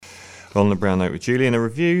On the Brown Note with Julian, a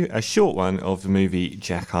review, a short one of the movie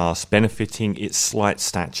Jackass, benefiting its slight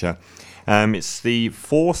stature. It's the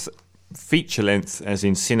fourth feature length, as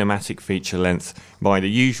in cinematic feature length, by the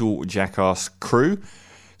usual Jackass crew.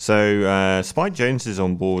 So Spike Jonze is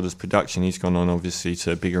on board as production. He's gone on, obviously,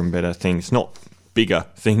 to bigger and better things. Not bigger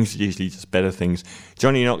things, usually just better things.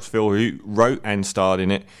 Johnny Knoxville, who wrote and starred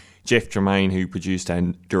in it. Jeff Tremaine, who produced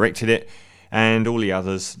and directed it. And all the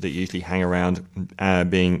others that usually hang around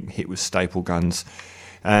being hit with staple guns.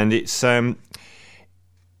 And it's... I'm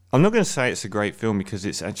not going to say it's a great film because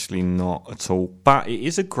it's actually not at all. But it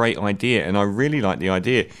is a great idea, and I really like the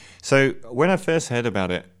idea. So when I first heard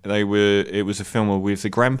about it, it was a film with the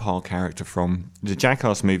grandpa character from the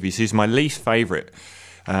Jackass movies. He's my least favourite.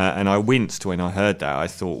 And I winced when I heard that. I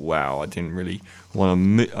thought, wow, I didn't really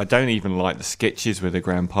want to... I don't even like the sketches with the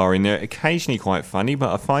grandpa in there. Occasionally quite funny,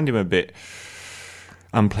 but I find him a bit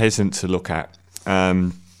unpleasant to look at.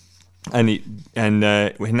 Now we've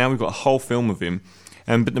got a whole film of him.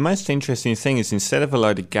 But the most interesting thing is, instead of a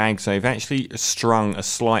load of gags, they've actually strung a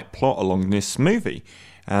slight plot along this movie,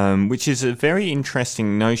 which is a very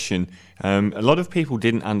interesting notion. A lot of people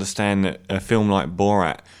didn't understand that a film like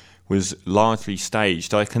Borat was largely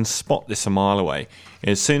staged. I can spot this a mile away.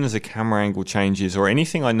 As soon as a camera angle changes, or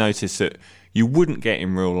anything I notice that you wouldn't get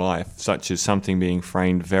in real life, such as something being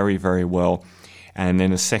framed very, very well, and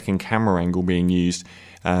then a second camera angle being used,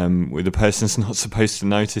 where the person's not supposed to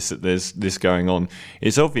notice that there's this going on,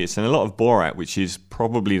 it's obvious. And a lot of Borat, which is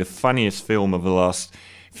probably the funniest film of the last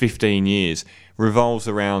 15 years, revolves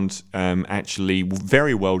around actually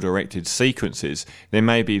very well-directed sequences. There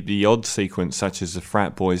may be the odd sequence, such as the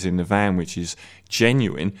frat boys in the van, which is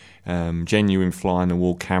genuine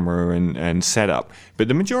fly-on-the-wall camera and setup. But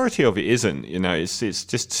the majority of it isn't. You know, it's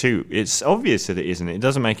just too... It's obvious that it isn't. It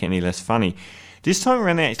doesn't make it any less funny. This time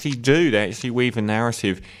around, they actually weave a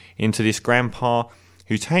narrative into this grandpa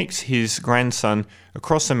who takes his grandson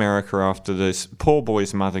across America after this poor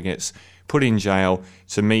boy's mother gets put in jail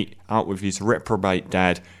to meet up with his reprobate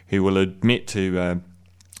dad, who will admit to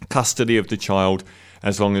custody of the child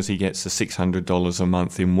as long as he gets the $600 a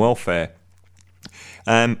month in welfare.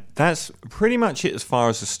 That's pretty much it as far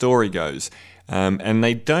as the story goes. And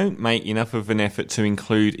they don't make enough of an effort to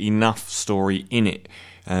include enough story in it.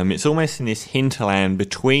 It's almost in this hinterland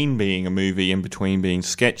between being a movie and between being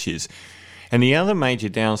sketches. And the other major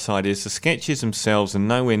downside is the sketches themselves are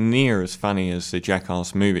nowhere near as funny as the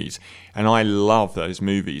Jackass movies. And I love those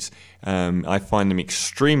movies. I find them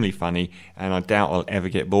extremely funny, and I doubt I'll ever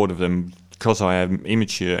get bored of them because I am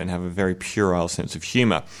immature and have a very puerile sense of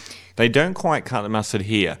humour. They don't quite cut the mustard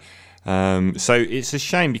here. So it's a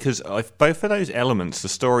shame, because if both of those elements, the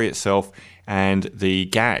story itself and the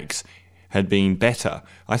gags, had been better,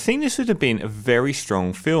 I think this would have been a very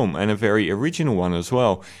strong film, and a very original one as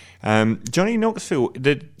well. Johnny Knoxville,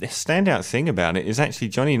 the standout thing about it is actually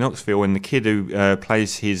Johnny Knoxville and the kid who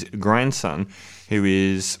plays his grandson, who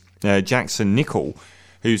is Jackson Nichol,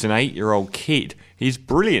 who's an 8-year-old kid. He's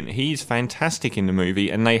brilliant. He's fantastic in the movie,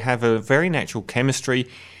 and they have a very natural chemistry.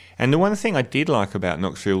 And the one thing I did like about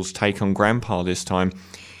Knoxville's take on Grandpa this time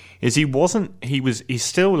is he's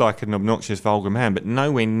still like an obnoxious, vulgar man, but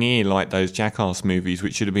nowhere near like those Jackass movies,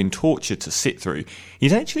 which should have been torture to sit through.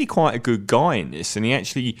 He's actually quite a good guy in this, and he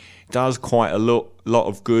actually does quite a lot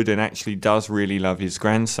of good, and actually does really love his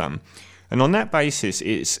grandson. And on that basis,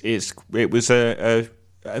 it was a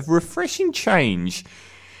refreshing change.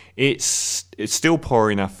 It's still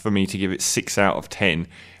poor enough for me to give it 6 out of 10.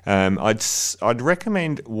 I'd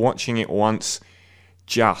recommend watching it once,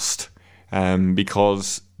 just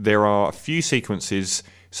because there are a few sequences,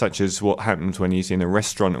 such as what happens when he's in a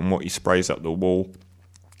restaurant and what he sprays up the wall,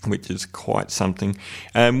 which is quite something,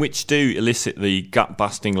 which do elicit the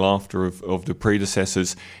gut-busting laughter of the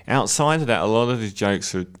predecessors. Outside of that, a lot of the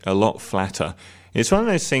jokes are a lot flatter. It's one of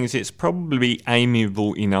those things, it's probably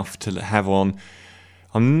amiable enough to have on.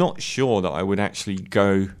 I'm not sure that I would actually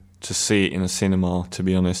go to see it in a cinema, to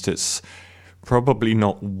be honest. It's probably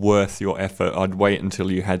not worth your effort. I'd wait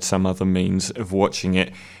until you had some other means of watching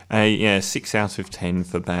it. 6 out of 10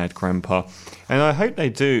 for Bad Grandpa. And I hope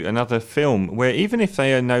they do another film where, even if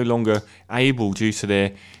they are no longer able due to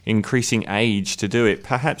their increasing age to do it,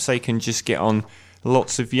 perhaps they can just get on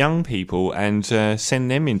lots of young people and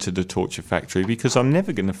send them into the torture factory, because I'm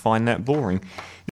never going to find that boring.